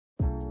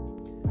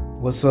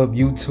What's up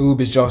YouTube,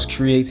 it's Josh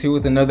Creates here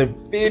with another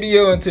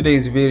video. In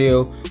today's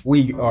video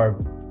we are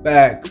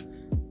back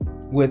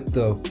with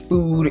the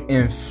food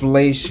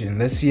inflation.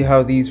 Let's see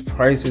how these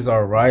prices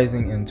are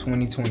rising in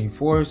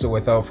 2024. So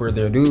without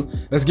further ado,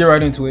 let's get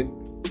right into it.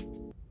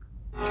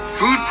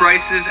 Food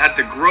prices at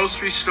the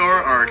grocery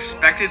store are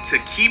expected to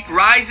keep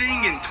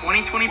rising in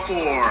 2024.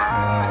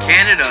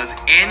 Canada's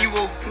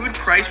annual food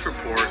price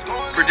report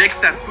predicts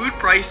that food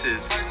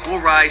prices will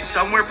rise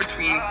somewhere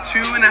between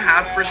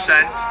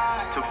 2.5%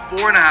 to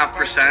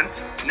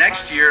 4.5%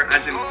 next year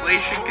as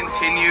inflation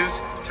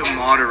continues to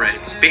moderate.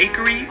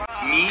 Bakery,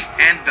 meat,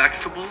 and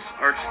vegetables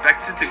are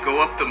expected to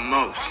go up the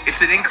most.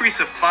 It's an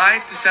increase of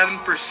 5 to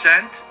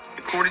 7%.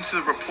 According to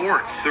the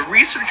report, the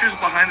researchers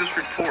behind this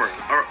report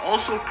are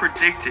also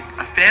predicting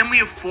a family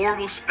of 4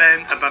 will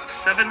spend about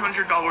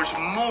 $700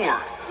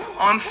 more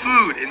on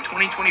food in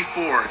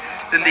 2024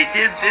 than they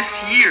did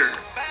this year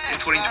in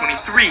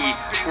 2023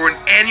 for an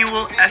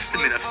annual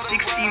estimate of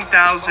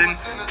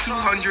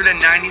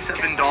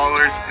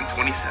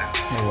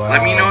 $16,297.20. Wow.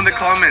 Let me know in the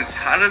comments,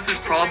 how does this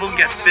problem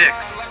get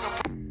fixed?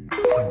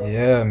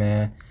 Yeah,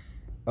 man.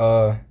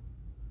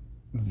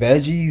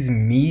 Veggies,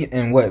 meat,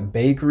 and what,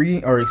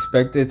 bakery are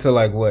expected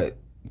to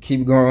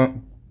keep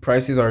going,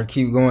 prices are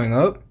keep going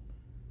up?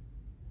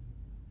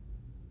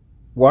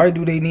 Why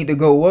do they need to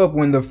go up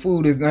when the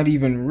food is not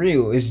even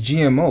real? It's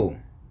GMO.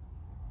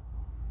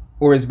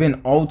 Or it's been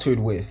altered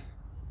with.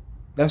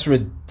 That's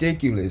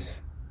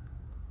ridiculous.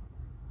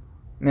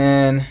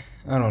 Man,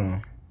 I don't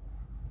know.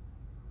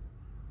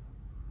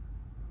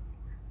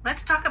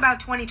 Let's talk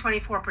about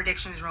 2024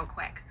 predictions real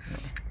quick.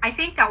 I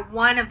think that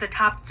one of the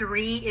top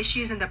 3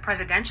 issues in the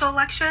presidential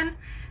election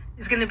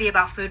is going to be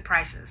about food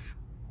prices.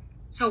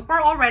 So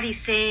we're already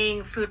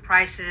seeing food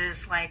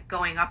prices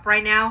going up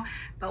right now,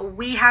 but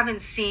we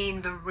haven't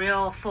seen the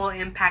real full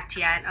impact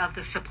yet of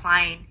the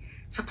supply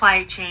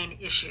chain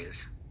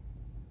issues.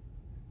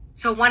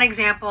 So one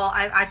example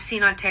I've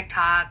seen on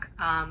TikTok,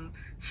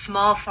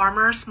 small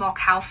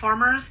cow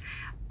farmers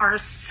are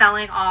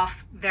selling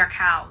off their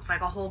cows,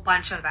 like a whole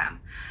bunch of them,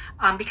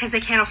 because they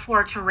can't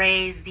afford to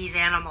raise these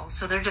animals.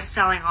 So they're just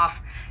selling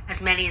off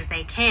as many as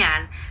they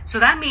can. So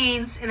that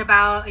means in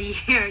about a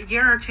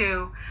year or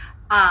two,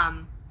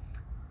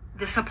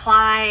 the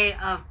supply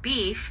of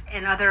beef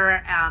and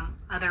other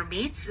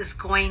meats is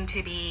going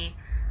to be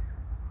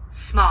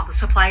small. The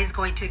supply is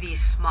going to be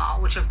small,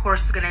 which of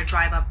course is going to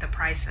drive up the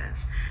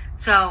prices.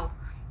 So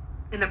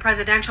in the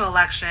presidential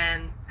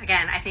election,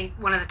 again, I think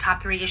one of the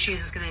top 3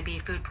 issues is going to be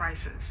food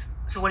prices.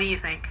 So what do you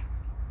think?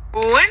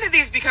 When did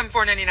these become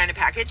 $4.99 a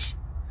package?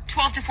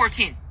 12 to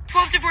 14.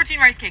 12 to 14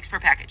 rice cakes per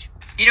package.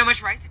 You know how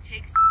much rice it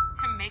takes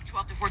to make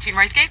 12 to 14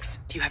 rice cakes?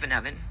 Do you have an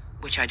oven?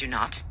 Which I do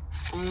not.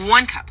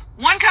 1 cup.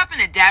 1 cup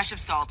and a dash of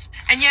salt.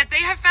 And yet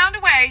they have found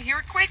a way here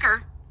at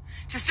Quaker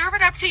to serve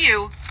it up to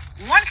you,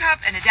 1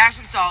 cup and a dash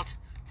of salt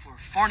for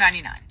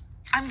 $4.99.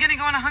 I'm gonna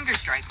go on a hunger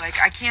strike.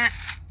 I can't.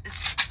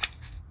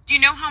 Do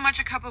you know how much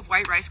a cup of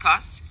white rice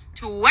costs?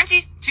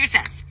 22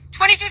 cents.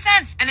 22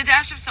 cents and a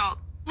dash of salt.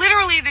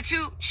 Literally the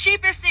 2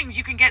 cheapest things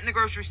you can get in the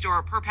grocery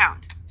store per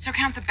pound. So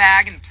count the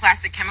bag and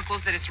plastic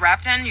chemicals that it's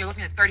wrapped in, you're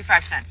looking at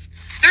 35 cents.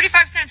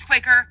 35 cents,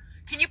 Quaker.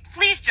 Can you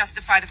please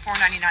justify the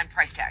 $4.99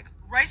 price tag?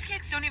 Rice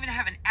cakes don't even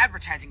have an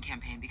advertising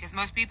campaign because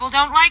most people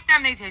don't like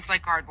them. They taste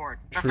like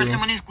cardboard. But for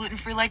someone who's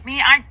gluten-free like me,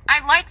 I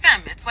like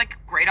them. It's like a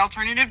great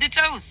alternative to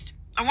toast.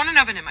 I want an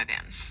oven in my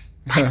van.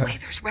 By the way,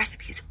 there's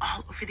recipes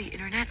all over the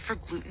internet for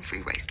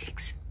gluten-free rice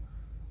cakes.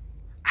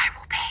 I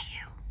will pay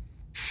you.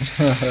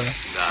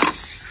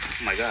 Guys,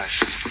 oh my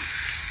gosh.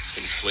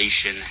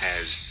 Inflation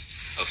has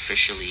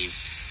officially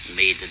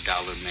made the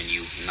dollar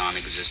menu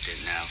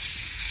non-existent now.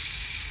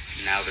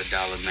 Now the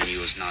dollar menu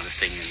is not a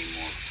thing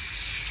anymore.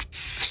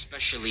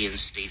 Especially in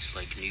states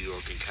like New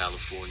York and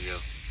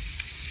California,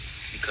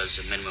 because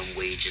the minimum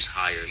wage is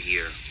higher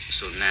here.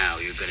 So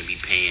now you're going to be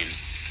paying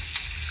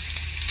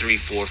 $3,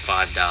 $4,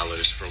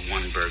 $5 for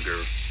 1 burger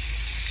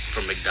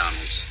from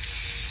McDonald's.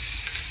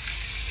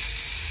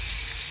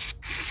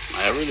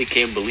 I really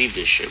can't believe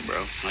this shit,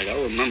 bro. I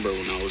remember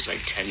when I was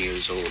 10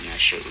 years old and that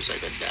shit was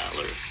 $1.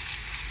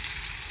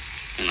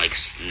 And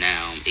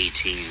now I'm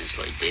 18 and it's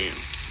damn.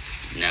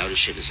 Now this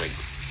shit is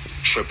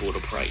triple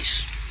the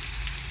price.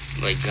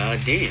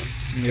 Goddamn.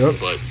 Yep.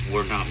 But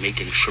we're not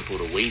making triple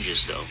the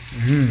wages though.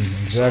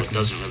 Exactly. So it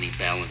doesn't really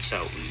balance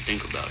out when you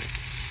think about it.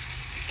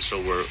 So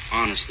we're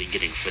honestly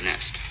getting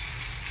finessed.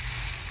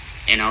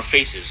 In our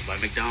faces by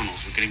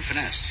McDonald's, we're getting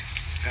finessed.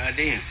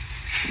 Goddamn.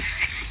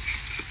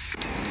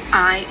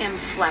 I am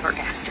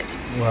flabbergasted.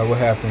 Wow, what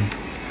happened?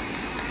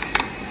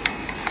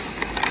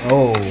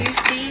 Oh. Do you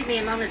see the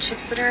amount of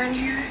chips that are in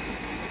here?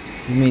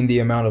 You mean the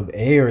amount of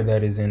air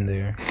that is in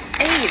there?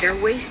 Hey, they're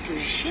wasting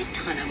a shit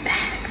ton of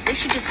bags. They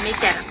should just make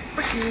that a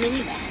freaking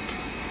mini bag.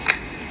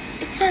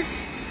 It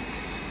says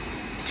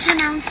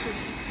 10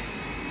 ounces.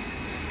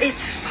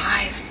 It's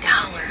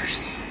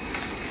 $5.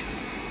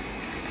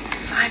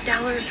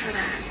 $5 for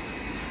that.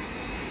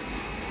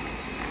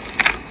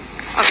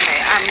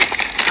 Okay, I'm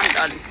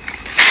done.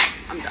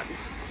 I'm done.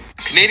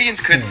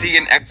 Canadians could see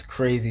an It's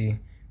crazy.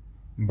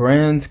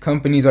 Brands,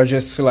 companies are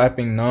just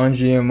slapping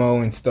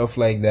non-GMO and stuff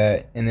like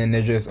that, and then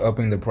they're just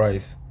upping the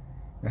price.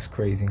 That's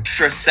crazy.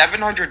 Extra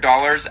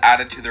 $700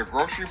 added to their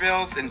grocery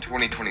bills in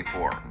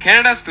 2024.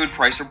 Canada's food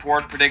price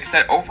report predicts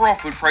that overall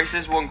food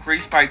prices will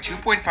increase by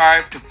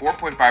 2.5 to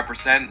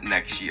 4.5%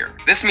 next year.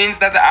 This means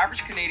that the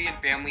average Canadian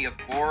family of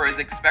 4 is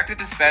expected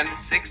to spend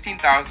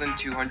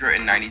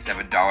 $16,297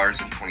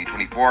 in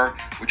 2024,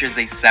 which is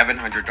a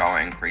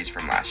 $700 increase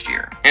from last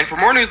year. And for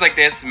more news like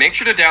this, make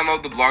sure to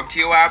download the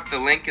BlogTO app. The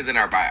link is in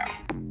our bio.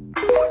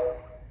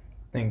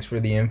 Thanks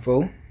for the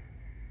info.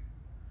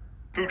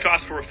 Food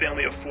costs for a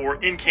family of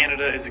 4 in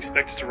Canada is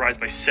expected to rise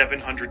by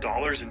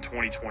 $700 in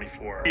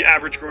 2024. The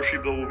average grocery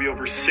bill will be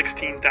over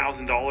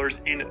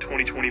 $16,000 in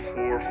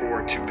 2024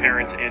 for 2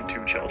 parents and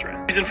 2 children.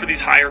 The reason for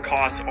these higher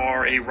costs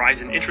are a rise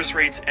in interest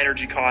rates,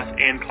 energy costs,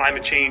 and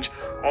climate change.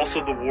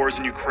 Also, the wars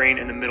in Ukraine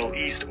and the Middle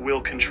East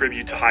will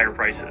contribute to higher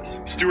prices.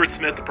 Stuart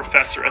Smith, a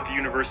professor at the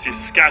University of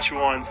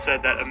Saskatchewan,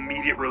 said that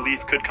immediate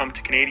relief could come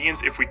to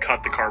Canadians if we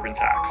cut the carbon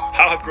tax.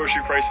 How have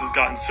grocery prices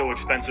gotten so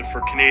expensive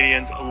for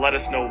Canadians? Let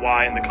us know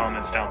why in the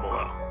comments down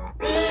below.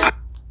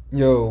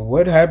 Yo,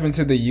 what happened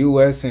to the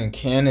US and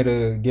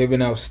Canada giving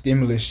out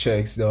stimulus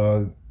checks,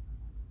 dog?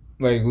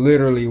 Like,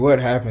 literally, what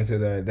happened to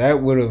that?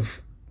 That would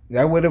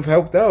have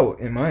helped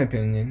out, in my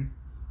opinion.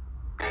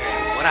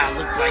 What I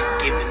look like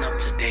giving up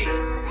today,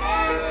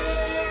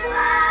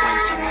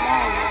 when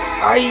tomorrow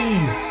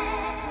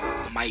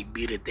might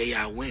be the day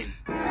I win.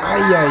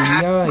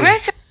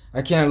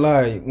 I can't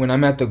lie, when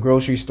I'm at the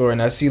grocery store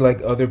and I see like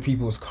other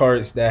people's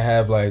carts that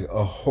have like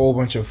a whole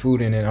bunch of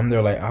food in it, I'm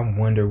there like, I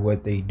wonder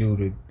what they do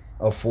to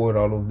afford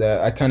all of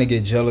that. I kind of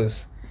get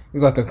jealous.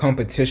 It's like a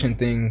competition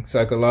thing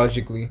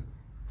psychologically.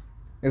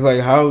 It's like,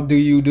 how do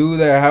you do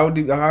that? How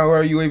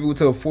are you able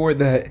to afford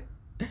that?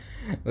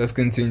 Let's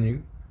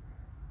continue.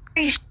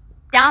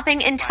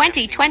 Shopping in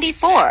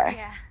 2024.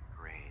 Yeah.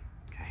 Great.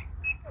 Okay.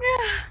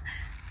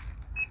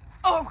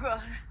 Oh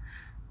god.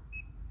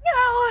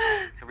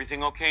 No.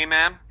 Everything okay,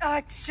 ma'am?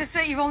 It's just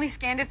that you've only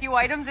scanned a few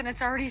items and it's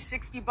already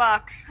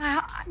 $60.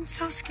 I'm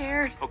so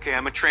scared. Okay,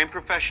 I'm a trained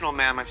professional,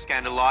 ma'am. I've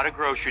scanned a lot of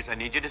groceries. I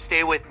need you to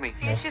stay with me.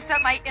 It's just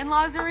that my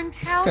in-laws are in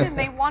town and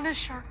they want a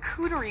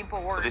charcuterie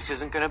board. Well, this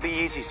isn't going to be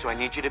easy, so I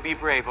need you to be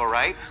brave, all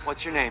right?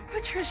 What's your name?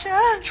 Patricia.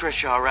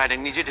 Trisha, all right. I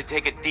need you to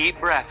take a deep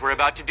breath. We're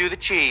about to do the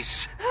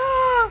cheese.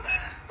 Oh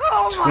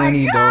my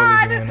 $20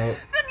 god! went up.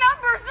 The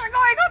numbers are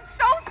going up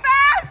so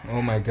fast!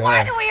 Oh my god.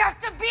 Why do we have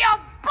to be a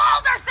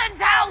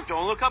Balderson's house?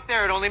 Don't look up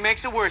there. It only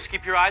makes it worse.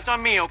 Keep your eyes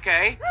on me,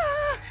 okay?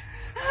 Can't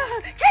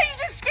you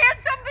just scan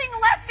something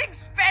less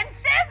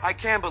expensive? I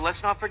can, but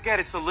let's not forget,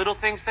 it's the little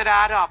things that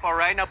add up, all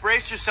right? Now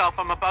brace yourself.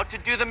 I'm about to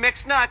do the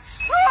mixed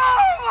nuts.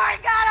 Oh my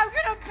god, I'm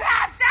gonna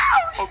pass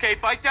out! Okay,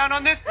 bite down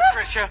on this,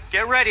 Patricia.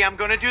 Get ready. I'm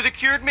going to do the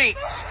cured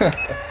meats.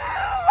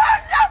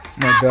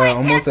 My god,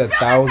 almost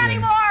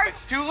 1,000.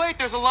 It's too late.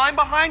 There's a line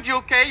behind you,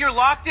 okay? You're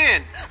locked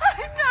in.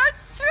 I'm not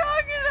strong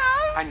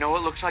enough. I know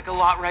it looks like a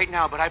lot right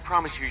now, but I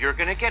promise you, you're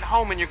going to get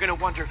home and you're going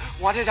to wonder,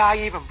 what did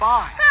I even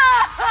buy?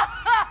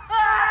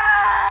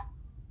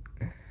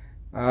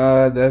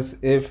 That's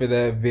it for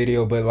that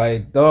video, but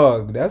like,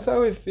 dog, that's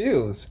how it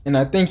feels. And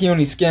I think he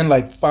only scanned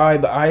like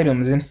 5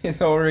 items and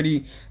it's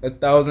already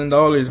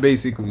 $1,000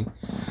 basically.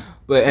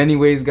 But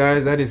anyways,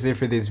 guys, that is it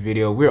for this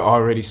video. We're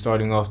already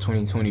starting off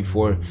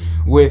 2024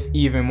 with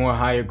even more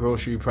higher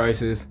grocery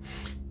prices.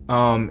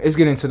 It's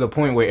getting to the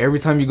point where every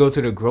time you go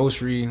to the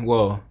grocery,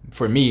 well,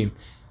 for me,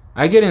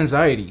 I get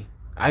anxiety.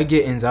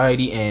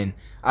 And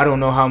I don't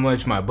know how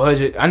much my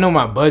budget. I know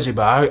my budget,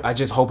 but I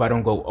just hope I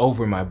don't go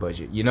over my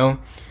budget, you know?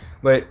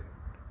 But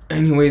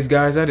anyways,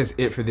 guys, that is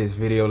it for this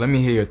video. Let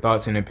me hear your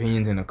thoughts and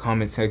opinions in the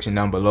comment section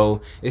down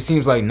below. It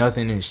seems like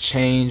nothing has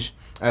changed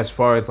as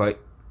far as like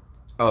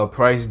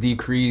price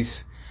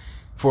decrease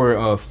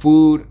for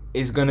food.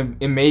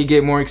 It may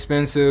get more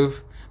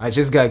expensive. I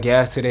just got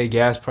gas today.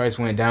 Gas price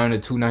went down to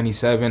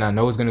 $2.97. I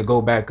know it's gonna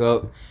go back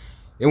up.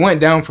 It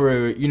went down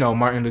for, you know,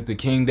 Martin Luther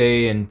King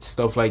Day and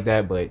stuff like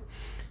that, but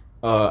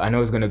I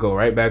know it's gonna go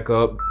right back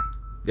up.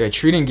 They're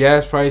treating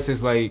gas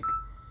prices like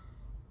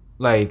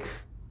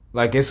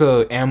it's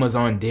a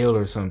Amazon deal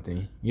or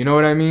something. You know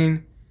what I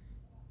mean?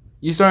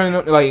 You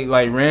starting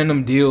like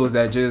random deals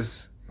that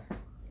just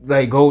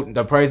like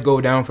the price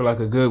go down for like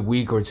a good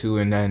week or two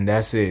and then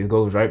that's it. It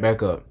goes right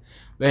back up.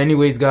 But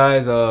anyways,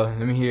 guys, let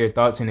me hear your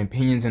thoughts and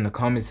opinions in the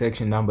comment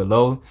section down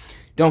below.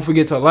 Don't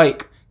forget to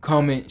like,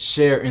 comment,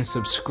 share, and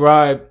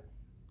subscribe.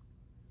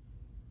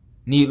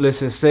 Needless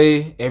to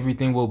say,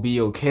 everything will be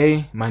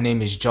okay. My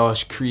name is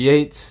Josh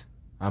Creates.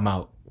 I'm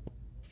out.